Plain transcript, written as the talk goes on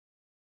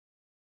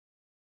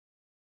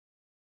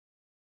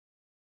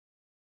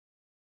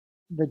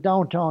The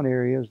downtown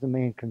area is the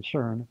main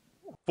concern.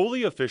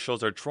 Foley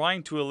officials are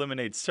trying to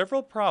eliminate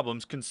several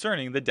problems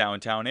concerning the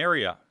downtown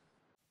area.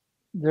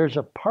 There's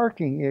a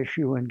parking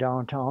issue in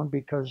downtown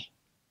because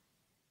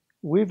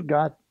we've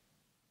got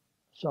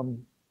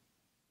some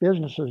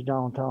businesses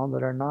downtown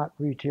that are not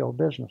retail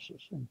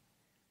businesses, and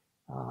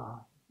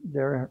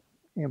their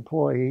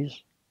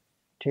employees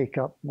take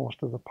up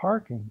most of the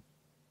parking.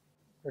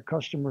 Their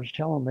customers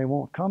tell them they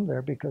won't come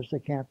there because they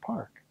can't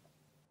park.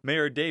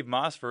 Mayor Dave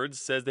Mossford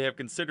says they have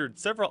considered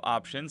several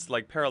options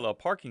like parallel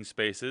parking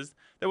spaces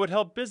that would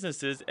help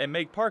businesses and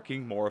make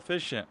parking more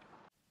efficient.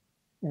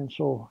 And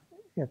so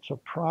it's a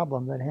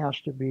problem that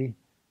has to be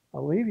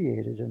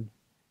alleviated, and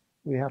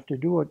we have to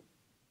do it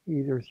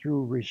either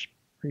through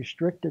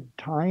restricted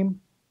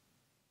time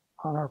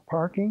on our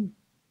parking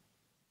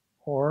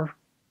or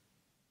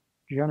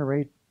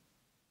generate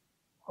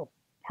a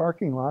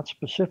parking lot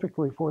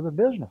specifically for the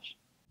business.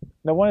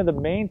 Now, one of the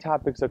main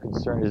topics of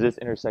concern is this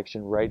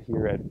intersection right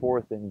here at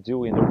 4th and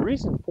Dewey. And the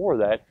reason for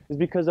that is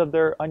because of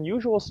their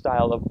unusual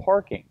style of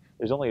parking.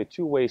 There's only a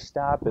two-way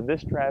stop, and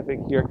this traffic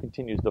here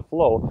continues to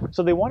flow.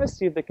 So they want to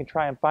see if they can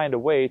try and find a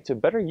way to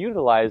better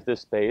utilize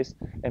this space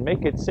and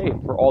make it safe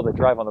for all that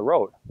drive on the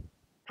road.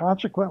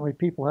 Consequently,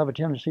 people have a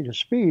tendency to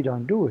speed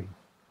on Dewey.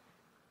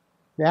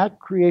 That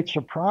creates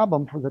a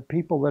problem for the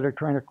people that are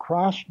trying to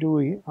cross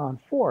Dewey on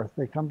 4th.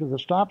 They come to the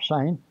stop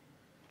sign,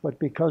 but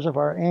because of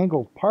our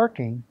angled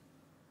parking,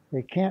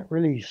 they can't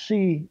really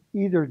see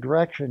either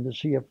direction to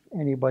see if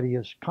anybody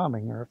is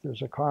coming or if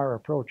there's a car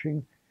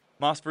approaching.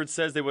 Mossford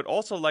says they would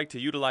also like to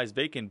utilize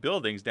vacant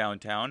buildings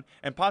downtown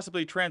and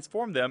possibly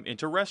transform them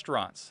into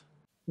restaurants.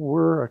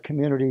 We're a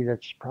community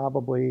that's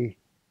probably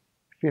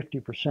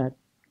 50%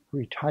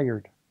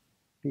 retired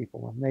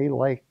people, and they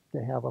like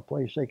to have a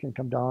place they can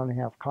come down and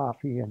have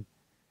coffee and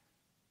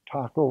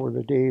talk over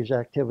the day's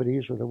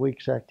activities or the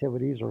week's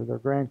activities or their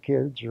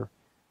grandkids or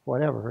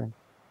whatever.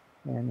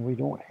 And we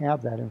don't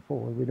have that in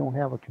Foley. We don't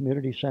have a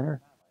community center.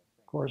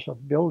 Of course, a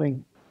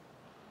building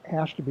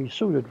has to be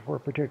suited for a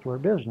particular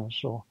business,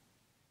 so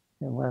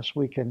unless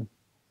we can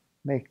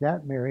make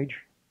that marriage,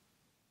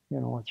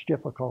 it's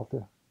difficult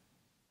to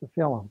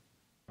fill them.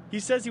 He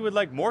says he would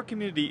like more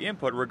community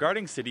input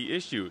regarding city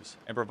issues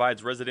and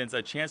provides residents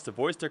a chance to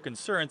voice their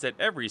concerns at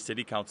every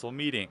city council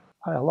meeting.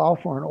 I allow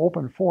for an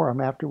open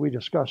forum after we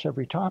discuss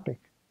every topic,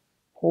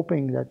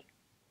 hoping that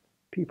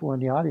people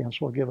in the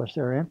audience will give us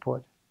their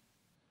input.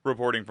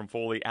 Reporting from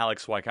Foley,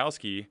 Alex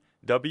Wykowski,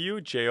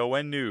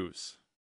 WJON News.